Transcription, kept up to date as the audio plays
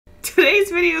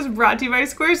Today's video is brought to you by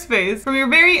Squarespace. From your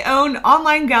very own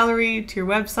online gallery to your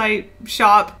website,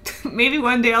 shop, maybe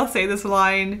one day I'll say this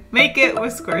line, make it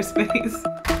with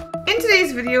Squarespace. In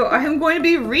today's video, I am going to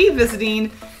be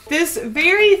revisiting this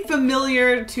very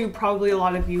familiar to probably a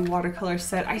lot of you watercolor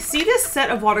set. I see this set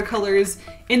of watercolors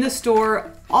in the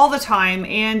store all the time,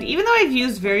 and even though I've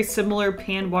used very similar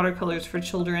panned watercolors for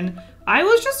children, I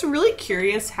was just really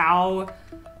curious how,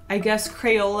 I guess,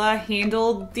 Crayola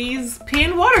handled these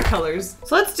panned watercolors.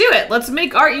 So let's do it. Let's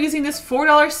make art using this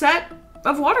 $4 set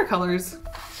of watercolors.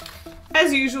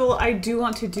 As usual, I do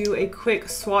want to do a quick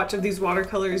swatch of these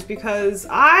watercolors because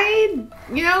I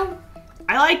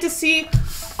like to see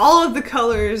all of the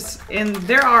colors, and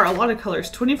there are a lot of colors,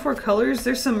 24 colors.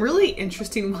 There's some really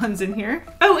interesting ones in here.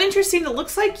 Oh, interesting, it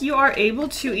looks like you are able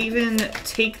to even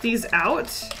take these out.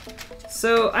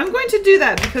 So I'm going to do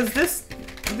that because this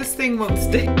thing won't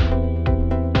stick.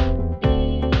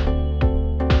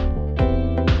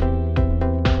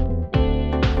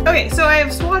 Okay, so I have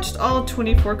swatched all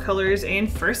 24 colors,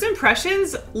 and first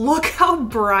impressions, look how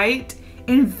bright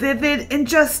and vivid and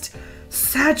just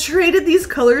saturated these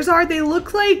colors are. They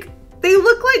look like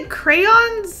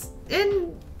crayons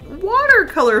in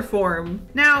watercolor form.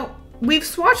 Now, we've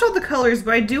swatched all the colors,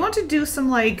 but I do want to do some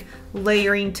like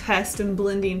layering tests and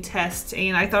blending tests,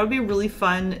 and I thought it'd be really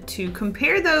fun to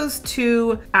compare those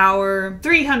to our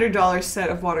 $300 set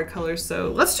of watercolors. So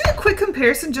let's do a quick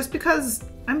comparison just because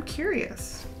I'm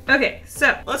curious. Okay,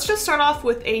 so let's just start off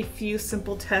with a few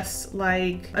simple tests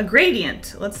like a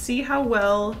gradient. Let's see how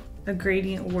well a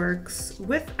gradient works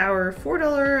with our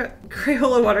 $4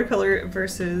 Crayola watercolor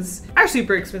versus our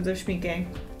super expensive Schmidt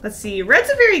Gang. Let's see, red's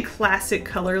a very classic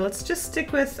color. Let's just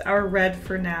stick with our red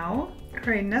for now. All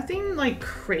right, nothing like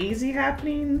crazy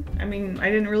happening. I mean,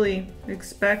 I didn't really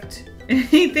expect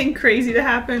anything crazy to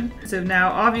happen. So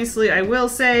now, obviously, I will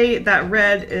say that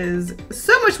red is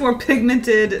so much more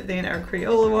pigmented than our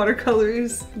Crayola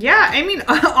watercolors. Yeah, I mean,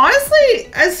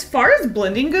 honestly, as far as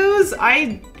blending goes,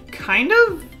 I kind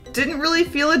of didn't really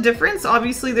feel a difference.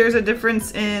 Obviously, there's a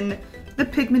difference in the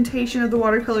pigmentation of the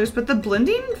watercolors, but the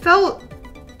blending felt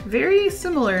very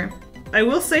similar. I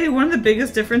will say one of the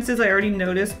biggest differences I already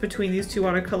noticed between these two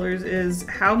watercolors is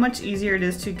how much easier it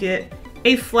is to get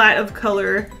a flat of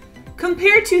color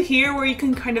compared to here where you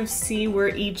can kind of see where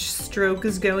each stroke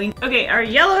is going. Okay, our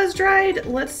yellow is dried.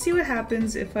 Let's see what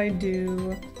happens if I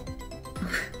do...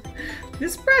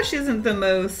 This brush isn't the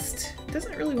most...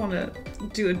 doesn't really want to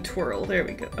do a twirl. There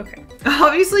we go. Okay.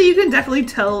 Obviously, you can definitely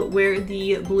tell where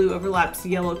the blue overlaps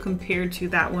yellow compared to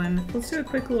that one. Let's do a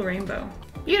quick little rainbow.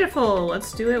 Beautiful.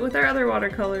 Let's do it with our other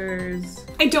watercolors.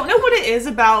 I don't know what it is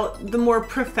about the more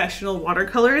professional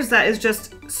watercolors that is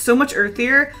just so much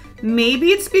earthier. Maybe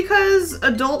it's because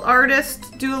adult artists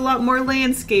do a lot more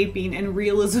landscaping and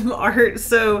realism art,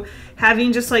 so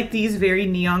having just like these very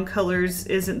neon colors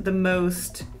isn't the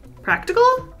most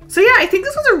practical. So yeah, I think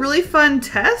this was a really fun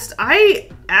test.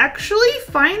 I actually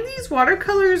find these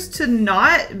watercolors to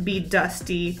not be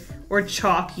dusty or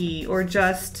chalky or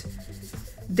just...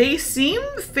 They seem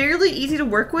fairly easy to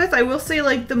work with. I will say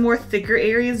like the more thicker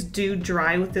areas do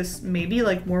dry with this maybe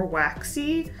like more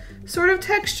waxy sort of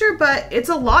texture, but it's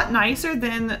a lot nicer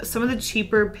than some of the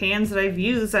cheaper pans that I've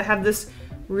used that have this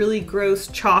really gross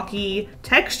chalky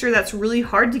texture that's really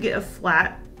hard to get a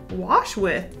flat wash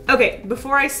with. Okay,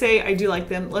 before I say I do like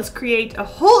them, let's create a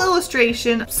whole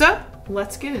illustration. So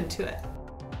let's get into it.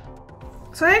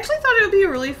 So I actually thought it would be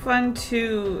really fun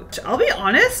to, I'll be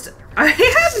honest, I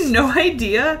have no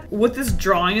idea what this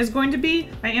drawing is going to be.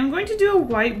 I am going to do a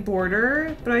white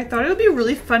border, but I thought it would be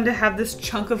really fun to have this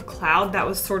chunk of cloud that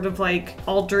was sort of like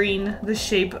altering the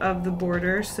shape of the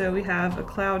border. So we have a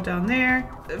cloud down there.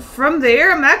 From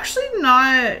there, I'm actually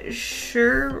not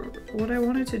sure what I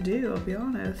wanted to do, I'll be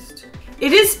honest.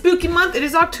 It is spooky month, it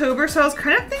is October, so I was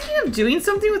kind of thinking of doing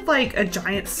something with like a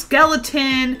giant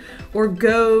skeleton or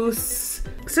ghosts.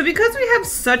 So because we have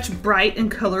such bright and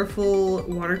colorful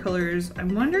watercolors,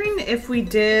 I'm wondering if we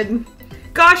did...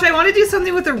 Gosh, I want to do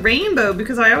something with a rainbow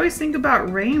because I always think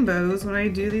about rainbows when I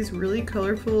do these really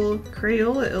colorful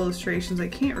Crayola illustrations. I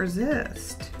can't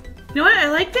resist. You know what? I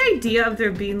like the idea of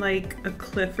there being like a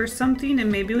cliff or something,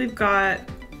 and maybe we've got...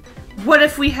 What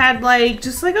if we had like,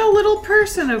 just like a little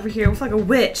person over here with like a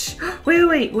witch?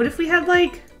 Wait, what if we had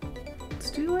like...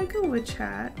 Let's do like a witch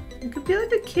hat. It could be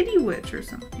like a kitty witch or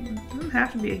something. It doesn't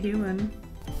have to be a human.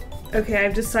 Okay,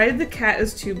 I've decided the cat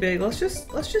is too big. Let's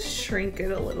just shrink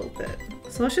it a little bit.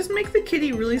 So let's just make the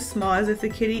kitty really small, as if the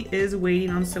kitty is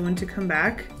waiting on someone to come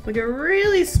back. Like a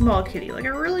really small kitty, like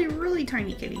a really, really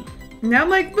tiny kitty. Now I'm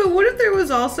like, but what if there was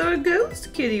also a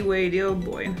ghost kitty waiting? Oh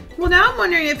boy. Well, now I'm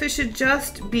wondering if it should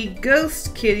just be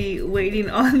ghost kitty waiting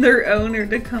on their owner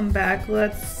to come back.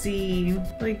 Let's see.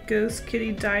 Like ghost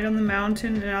kitty died on the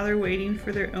mountain and now they're waiting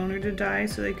for their owner to die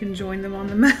so they can join them on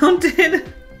the mountain.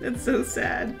 That's so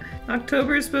sad.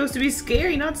 October is supposed to be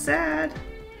scary, not sad.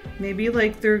 Maybe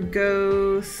like their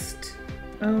ghost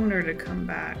owner to come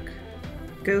back.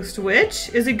 Ghost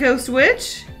witch? Is it ghost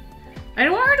witch? I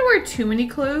don't want her to wear too many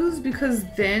clothes because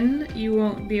then you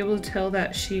won't be able to tell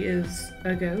that she is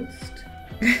a ghost.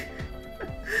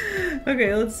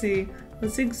 Okay, let's see.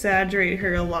 Let's exaggerate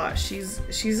her a lot.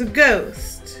 She's a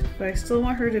ghost, but I still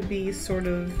want her to be sort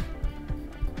of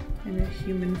in a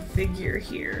human figure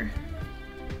here.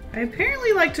 I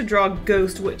apparently like to draw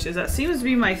ghost witches. That seems to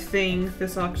be my thing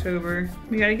this October.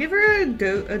 We gotta give her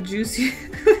a juicy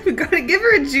we gotta give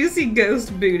her a juicy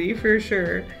ghost booty for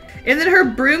sure. And then her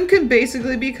broom can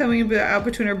basically be coming out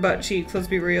between her butt cheeks, let's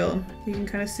be real. You can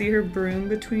kind of see her broom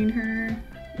between her.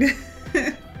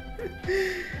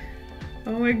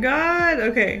 Oh my god.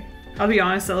 Okay. I'll be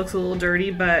honest, that looks a little dirty,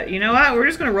 but you know what? We're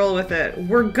just gonna roll with it.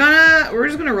 We're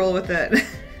just gonna roll with it.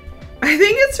 I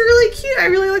think it's really cute. I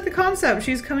really like the concept.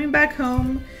 She's coming back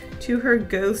home to her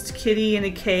ghost kitty in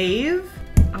a cave.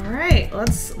 All right,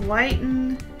 let's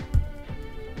lighten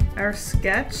our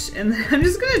sketch. And then I'm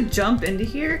just gonna jump into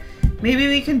here. Maybe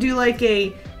we can do like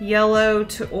a yellow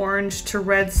to orange to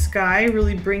red sky,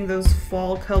 really bring those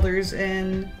fall colors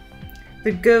in.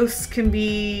 The ghosts can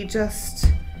be just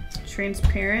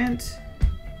transparent.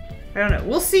 I don't know.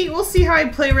 We'll see how I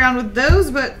play around with those,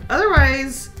 but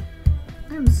otherwise,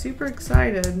 I'm super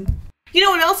excited. You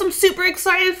know what else I'm super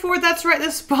excited for? That's right,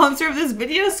 the sponsor of this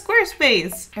video is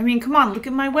Squarespace. I mean, come on, look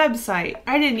at my website.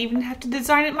 I didn't even have to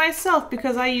design it myself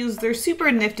because I use their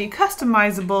super nifty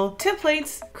customizable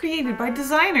templates created by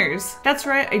designers. That's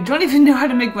right, I don't even know how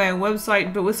to make my own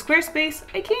website, but with Squarespace,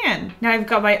 I can. Now I've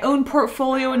got my own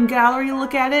portfolio and gallery to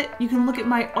look at it. You can look at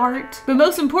my art, but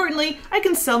most importantly, I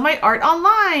can sell my art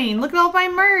online. Look at all my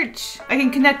merch. I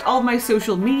can connect all of my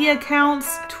social media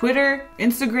accounts, Twitter,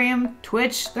 Instagram,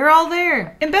 Twitch, they're all there.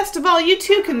 And best of all, you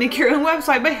too can make your own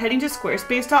website by heading to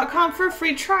squarespace.com for a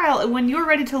free trial. And when you're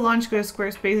ready to launch, go to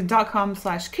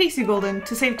squarespace.com/KaseyGolden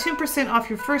to save 10% off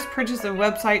your first purchase of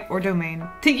website or domain.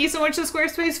 Thank you so much to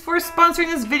Squarespace for sponsoring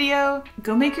this video.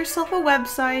 Go make yourself a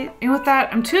website. And with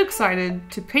that, I'm too excited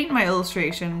to paint my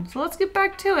illustration. So let's get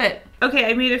back to it. Okay,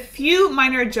 I made a few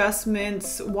minor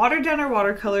adjustments, watered down our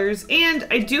watercolors, and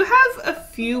I do have a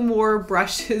few more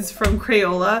brushes from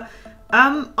Crayola.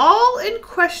 All in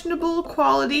questionable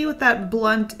quality with that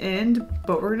blunt end,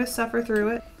 but we're gonna suffer through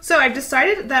it. So I've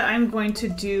decided that I'm going to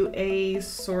do a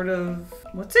sort of,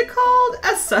 what's it called?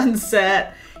 A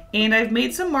sunset. And I've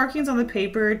made some markings on the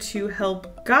paper to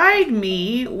help guide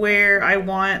me where I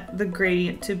want the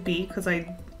gradient to be, because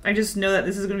I just know that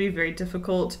this is gonna be very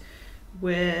difficult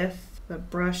with the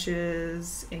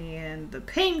brushes and the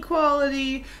paint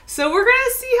quality. So we're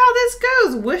gonna see how this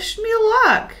goes. Wish me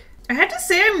luck. I have to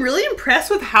say I'm really impressed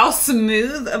with how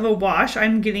smooth of a wash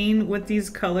I'm getting with these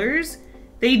colors.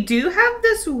 They do have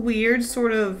this weird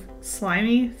sort of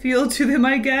slimy feel to them,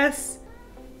 I guess.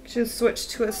 Just switch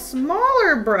to a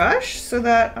smaller brush so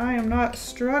that I am not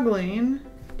struggling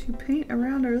to paint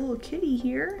around our little kitty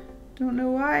here. Don't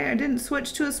know why I didn't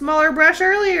switch to a smaller brush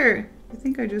earlier. I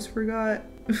think I just forgot.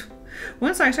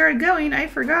 Once I started going, I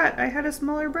forgot I had a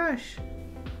smaller brush.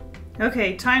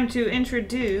 Okay, time to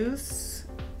introduce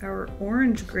our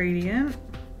orange gradient.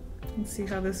 Let's see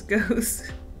how this goes.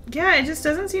 Yeah, it just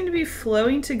doesn't seem to be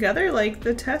flowing together like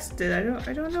the test did. I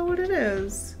don't know what it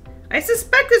is. I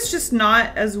suspect it's just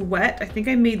not as wet. I think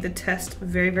I made the test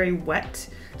very, very wet.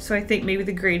 So I think maybe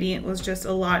the gradient was just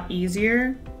a lot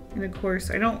easier. And of course,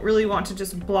 I don't really want to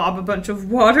just blob a bunch of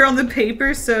water on the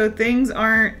paper, so things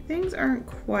aren't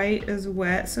quite as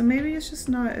wet. So maybe it's just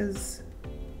not as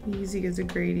easy as a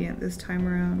gradient this time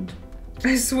around.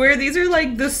 I swear these are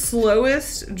like the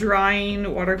slowest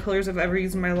drying watercolors I've ever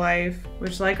used in my life,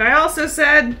 which, like I also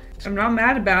said, I'm not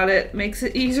mad about it. Makes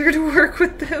it easier to work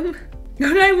with them.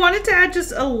 And I wanted to add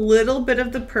just a little bit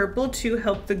of the purple to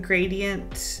help the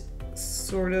gradient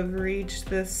sort of reach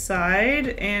this side.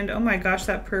 And oh my gosh,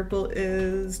 that purple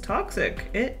is toxic.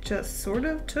 It just sort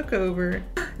of took over.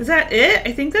 Is that it?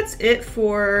 I think that's it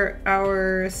for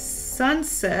our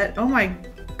sunset. Oh my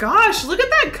gosh, look at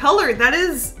that color. That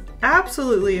is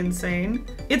absolutely insane.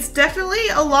 It's definitely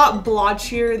a lot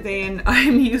blotchier than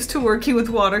I'm used to working with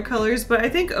watercolors, but I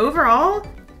think overall,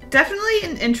 definitely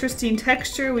an interesting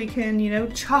texture. We can, you know,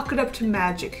 chalk it up to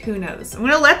magic. Who knows? I'm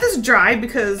gonna let this dry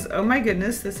because, oh my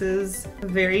goodness, this is a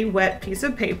very wet piece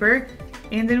of paper.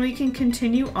 And then we can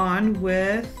continue on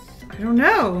with I don't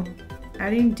know.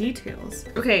 Adding details.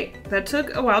 Okay, that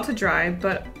took a while to dry,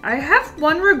 but I have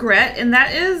one regret, and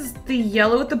that is the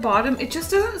yellow at the bottom. It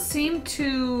just doesn't seem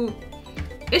to,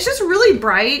 it's just really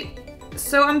bright.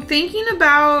 So I'm thinking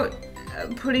about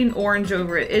putting orange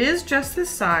over it. It is just this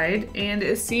side, and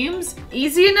it seems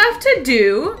easy enough to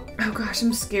do. Oh gosh,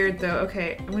 I'm scared though.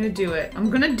 Okay, I'm gonna do it.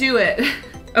 I'm gonna do it.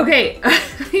 Okay,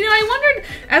 you know, I wondered,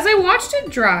 as I watched it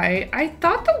dry, I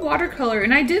thought the watercolor,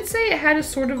 and I did say it had a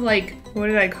sort of like, what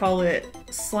did I call it?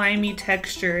 Slimy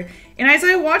texture. And as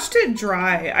I watched it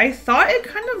dry, I thought it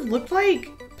kind of looked like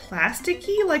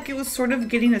plasticky, like it was sort of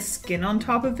getting a skin on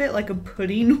top of it, like a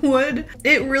pudding would.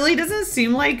 It really doesn't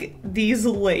seem like these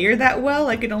layer that well.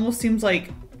 Like it almost seems like,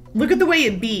 look at the way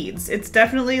it beads. It's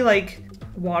definitely like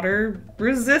water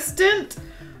resistant.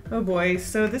 Oh boy,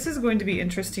 so this is going to be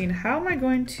interesting. How am I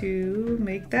going to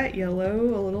make that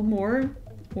yellow a little more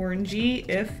orangey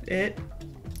if it,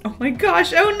 oh my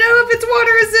gosh, oh no, if it's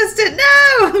water resistant,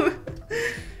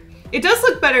 no! It does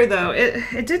look better though.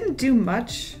 It didn't do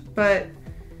much, but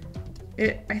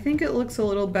I think it looks a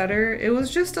little better. It was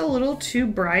just a little too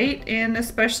bright, and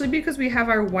especially because we have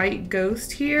our white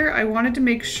ghost here, I wanted to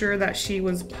make sure that she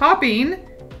was popping.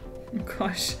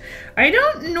 Gosh, I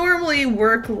don't normally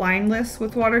work lineless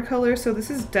with watercolor, so this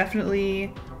is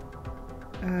definitely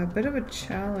a bit of a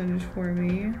challenge for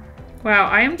me. Wow,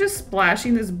 I am just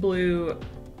splashing this blue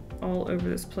all over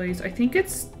this place. I think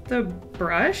it's the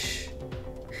brush.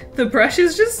 The brush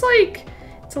is just like,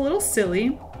 it's a little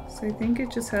silly. So I think it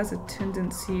just has a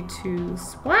tendency to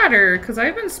splatter, because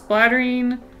I've been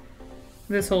splattering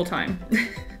this whole time.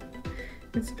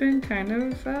 It's been kind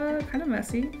of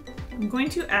messy. I'm going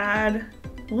to add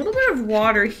a little bit of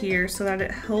water here so that it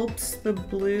helps the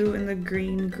blue and the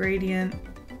green gradient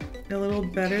a little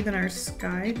better than our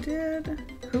sky did.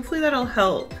 Hopefully that'll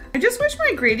help. I just wish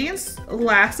my gradients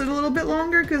lasted a little bit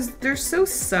longer because they're so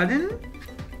sudden.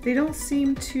 They don't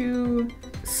seem to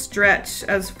stretch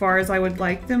as far as I would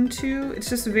like them to. It's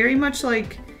just very much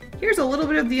like, here's a little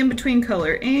bit of the in-between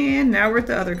color and now we're at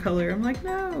the other color. I'm like,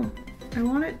 no, I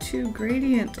want it to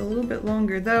gradient a little bit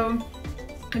longer, though.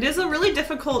 It is really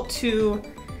difficult to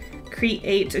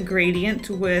create a gradient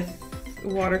with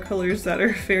watercolors that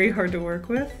are very hard to work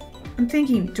with. I'm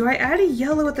thinking, do I add a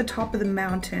yellow at the top of the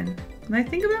mountain? And I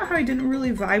think about how I didn't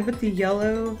really vibe with the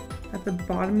yellow at the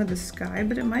bottom of the sky,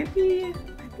 but it might be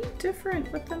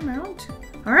different with the mountain.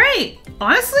 All right,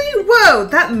 honestly, whoa,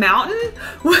 that mountain,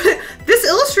 this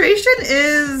illustration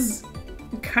is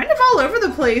kind of all over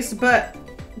the place, but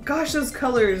gosh, those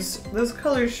colors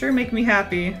sure make me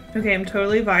happy. Okay, I'm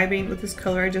totally vibing with this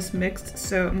color I just mixed,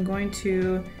 so I'm going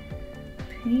to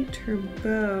paint her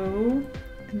bow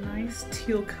a nice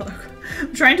teal color.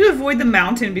 I'm trying to avoid the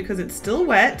mountain because it's still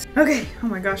wet. Okay, oh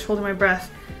my gosh, holding my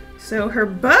breath. So her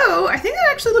bow, I think that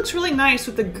actually looks really nice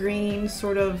with the green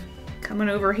sort of coming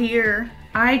over here.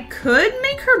 I could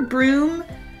make her broom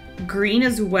green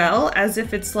as well, as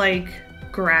if it's like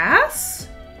grass.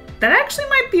 That actually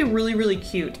might be really, really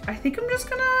cute. I think I'm just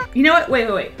gonna, you know what,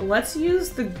 wait. Let's use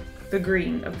the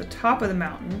green of the top of the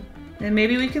mountain. And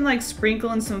maybe we can like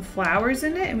sprinkle in some flowers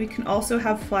in it, and we can also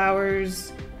have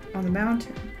flowers on the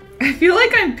mountain. I feel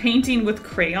like I'm painting with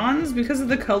crayons because of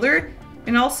the color,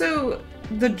 and also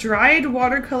the dried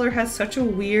watercolor has such a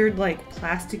weird like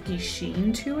plasticky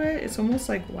sheen to it. It's almost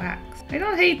like wax. I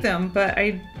don't hate them, but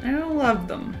I don't love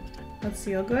them. Let's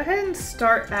see, I'll go ahead and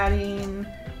start adding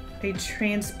a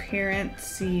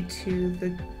transparency to the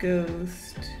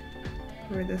ghost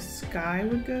where the sky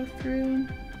would go through.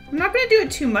 I'm not going to do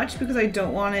it too much because I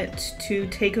don't want it to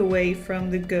take away from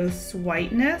the ghost's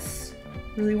whiteness.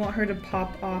 Really want her to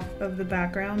pop off of the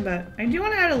background, but I do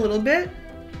want to add a little bit.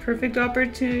 Perfect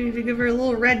opportunity to give her a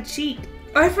little red cheek.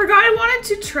 Oh, I forgot I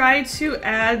wanted to try to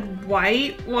add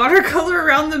white watercolor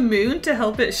around the moon to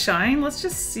help it shine. Let's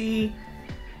just see.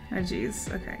 Oh geez,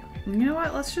 okay. You know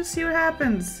what, let's just see what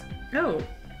happens. Oh,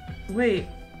 wait.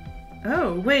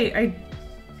 Oh, wait,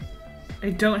 I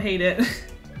don't hate it.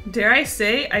 Dare I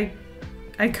say,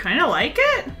 I kind of like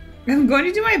it? I'm going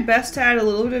to do my best to add a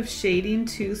little bit of shading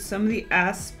to some of the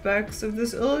aspects of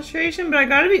this illustration, but I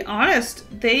gotta be honest,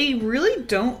 they really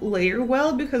don't layer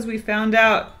well because we found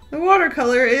out the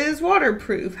watercolor is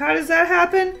waterproof. How does that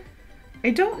happen?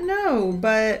 I don't know,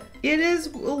 but it is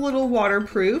a little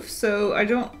waterproof, so I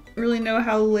don't really know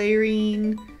how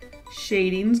layering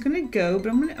shading's gonna go,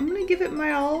 but I'm gonna give it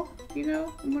my all, you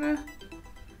know? I'm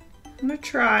gonna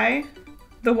try.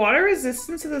 The water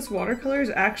resistance of this watercolor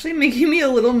is actually making me a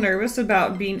little nervous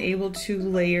about being able to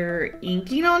layer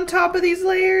inking on top of these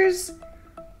layers.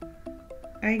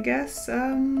 I guess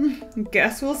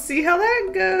we'll see how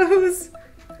that goes.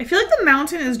 I feel like the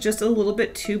mountain is just a little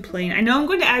bit too plain. I know I'm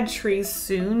going to add trees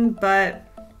soon, but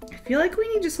I feel like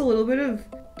we need just a little bit of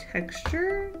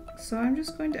texture. So I'm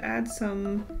just going to add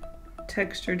some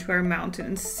texture to our mountain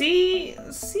and see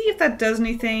if that does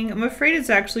anything. I'm afraid it's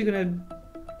actually gonna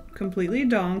completely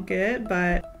donk it,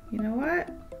 but you know what?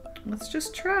 Let's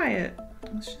just try it.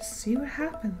 Let's just see what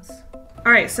happens.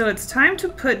 All right, so it's time to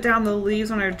put down the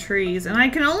leaves on our trees, and I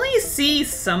can only see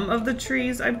some of the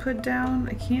trees I put down.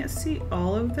 I can't see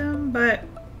all of them, but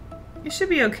it should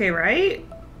be okay, right?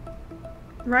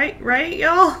 Right,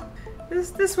 y'all?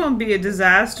 This won't be a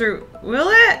disaster, will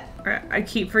it? I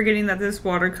keep forgetting that this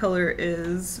watercolor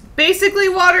is basically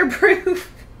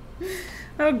waterproof.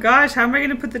 Oh gosh, how am I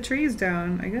gonna put the trees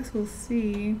down? I guess we'll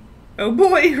see. Oh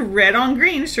boy, red on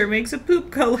green sure makes a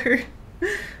poop color.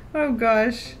 Oh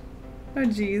gosh. Oh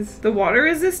geez. The water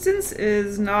resistance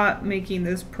is not making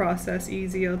this process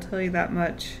easy, I'll tell you that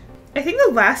much. I think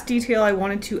the last detail I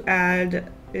wanted to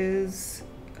add is...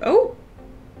 Oh!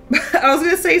 I was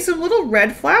gonna say some little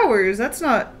red flowers. It's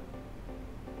not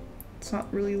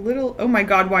really little. Oh my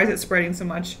god, why is it spreading so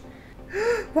much?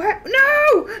 What?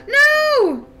 No!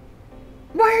 No!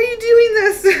 Why are you doing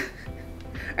this?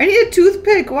 I need a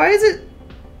toothpick. Why is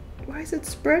it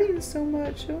spreading so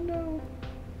much? Oh no.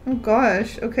 Oh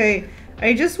gosh. Okay.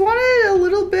 I just wanted a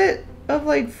little bit of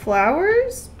like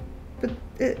flowers, but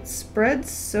it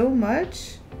spreads so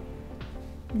much.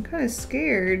 I'm kind of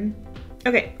scared.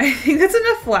 Okay, I think that's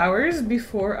enough flowers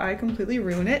before I completely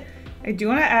ruin it. I do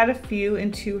want to add a few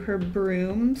into her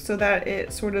broom so that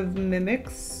it sort of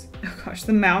mimics, oh gosh,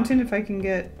 the mountain if I can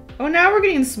get... Oh, now we're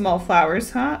getting small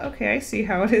flowers, huh? Okay, I see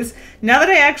how it is. Now that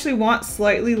I actually want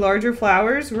slightly larger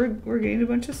flowers, we're getting a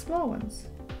bunch of small ones.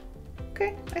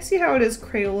 Okay, I see how it is,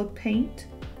 Crayola paint.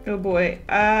 Oh boy,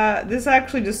 this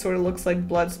actually just sort of looks like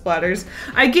blood splatters.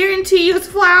 I guarantee you it's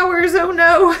flowers, oh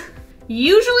no!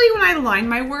 Usually when I line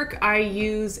my work, I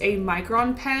use a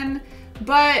Micron pen,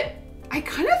 but I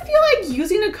kind of feel like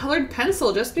using a colored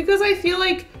pencil just because I feel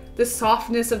like the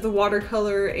softness of the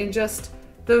watercolor and just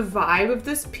the vibe of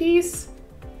this piece.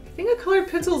 I think a colored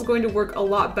pencil is going to work a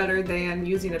lot better than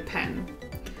using a pen.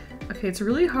 Okay, it's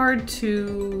really hard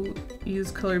to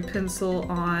use colored pencil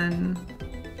on,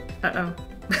 uh-oh.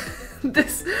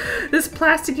 this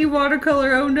plasticky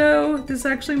watercolor, oh no. This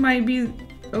actually might be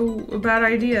a bad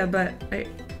idea, but I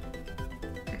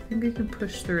think I can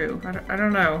push through. I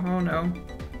don't know, oh no.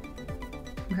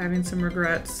 I'm having some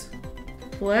regrets.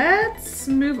 Let's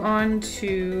move on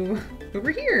to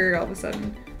over here all of a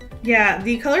sudden. Yeah,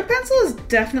 the colored pencil is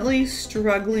definitely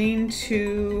struggling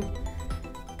to,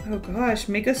 oh gosh,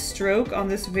 make a stroke on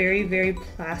this very, very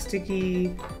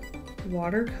plasticky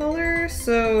watercolor.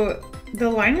 So the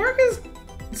line work is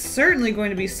certainly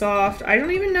going to be soft. I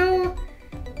don't even know.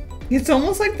 It's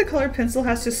almost like the colored pencil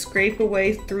has to scrape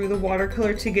away through the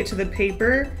watercolor to get to the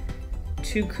paper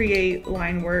to create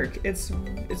line work. It's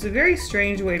a very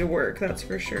strange way to work, that's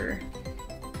for sure.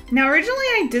 Now originally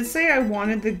I did say I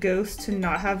wanted the ghost to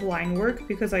not have line work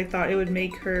because I thought it would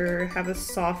make her have a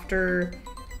softer,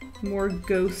 more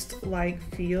ghost-like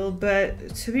feel,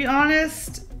 but to be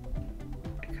honest,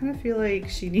 I kind of feel like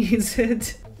she needs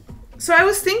it. So I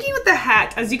was thinking with the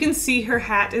hat, as you can see her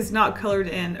hat is not colored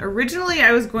in. Originally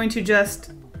I was going to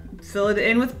just fill it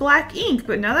in with black ink,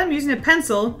 but now that I'm using a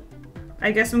pencil,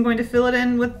 I guess I'm going to fill it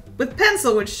in with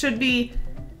pencil, which should be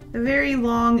a very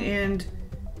long and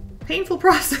painful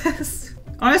process.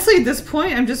 Honestly, at this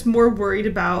point, I'm just more worried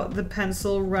about the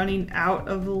pencil running out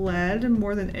of lead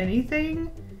more than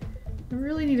anything. I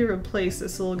really need to replace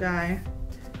this little guy.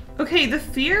 Okay, the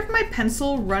fear of my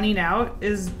pencil running out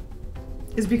is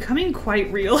becoming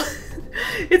quite real.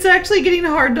 It's actually getting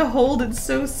hard to hold. It's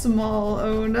so small.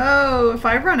 Oh no, if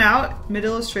I run out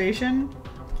mid-illustration,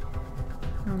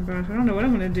 oh gosh, I don't know what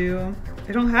I'm gonna do.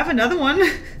 I don't have another one.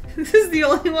 This is the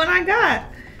only one I got.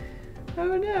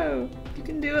 Oh no. You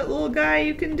can do it, little guy,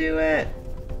 you can do it.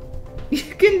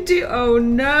 You can do, oh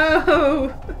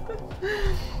no.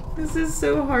 This is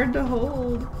so hard to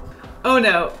hold. Oh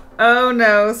no, oh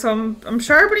no. So I'm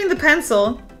sharpening the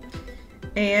pencil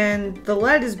and the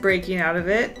lead is breaking out of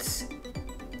it.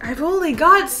 I've only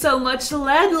got so much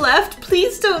lead left.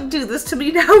 Please don't do this to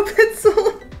me now,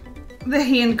 pencil. The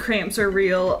hand cramps are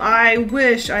real. I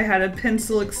wish I had a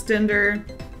pencil extender,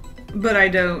 but I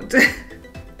don't.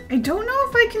 I don't know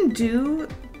if I can do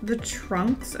the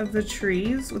trunks of the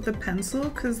trees with the pencil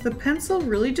because the pencil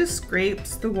really just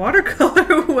scrapes the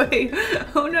watercolor away.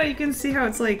 Oh no, you can see how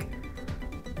it's like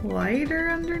lighter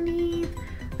underneath.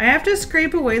 I have to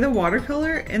scrape away the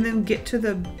watercolor and then get to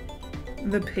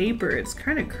the paper. It's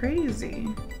kind of crazy.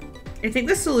 I think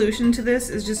the solution to this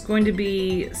is just going to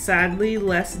be, sadly,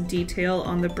 less detail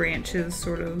on the branches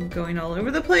sort of going all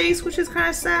over the place, which is kind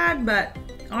of sad, but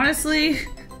honestly,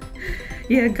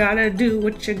 you gotta do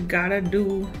what you gotta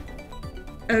do.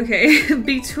 Okay,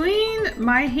 between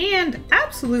my hand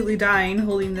absolutely dying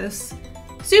holding this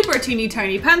super teeny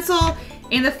tiny pencil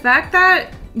and the fact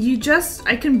that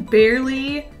I can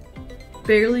barely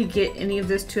get any of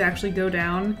this to actually go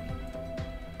down,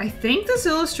 I think this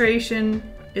illustration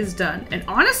is done. And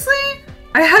honestly,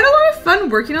 I had a lot of fun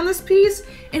working on this piece,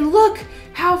 and look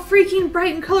how freaking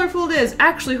bright and colorful it is.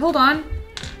 Actually, hold on.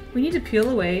 We need to peel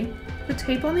away the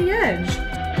tape on the edge.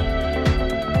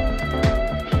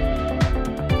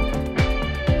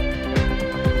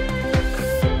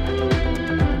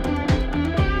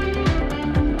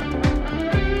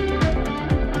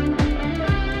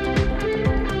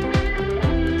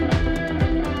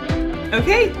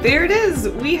 Okay, there it is.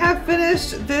 We have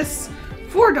finished this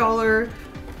 $4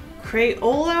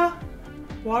 Crayola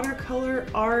watercolor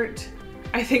art.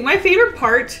 I think my favorite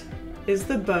part is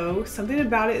the bow. Something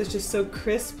about it is just so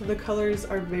crisp. The colors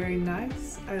are very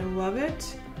nice. I love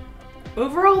it.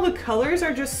 Overall, the colors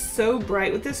are just so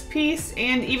bright with this piece,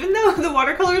 and even though the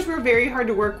watercolors were very hard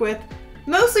to work with,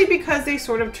 mostly because they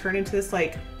sort of turn into this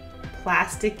like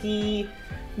plasticky,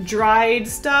 dried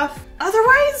stuff.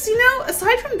 Otherwise, you know,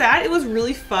 aside from that, it was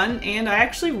really fun and I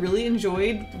actually really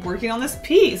enjoyed working on this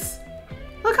piece.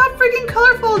 Look how freaking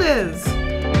colorful it is!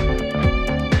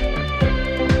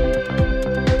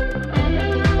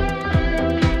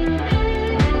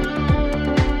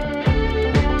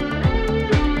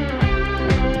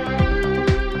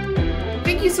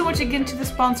 Thank you so much again to the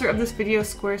sponsor of this video,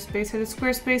 Squarespace. Head to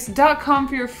squarespace.com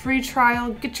for your free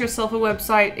trial. Get yourself a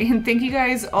website, and thank you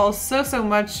guys all so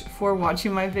much for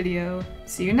watching my video.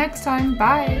 See you next time.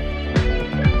 Bye!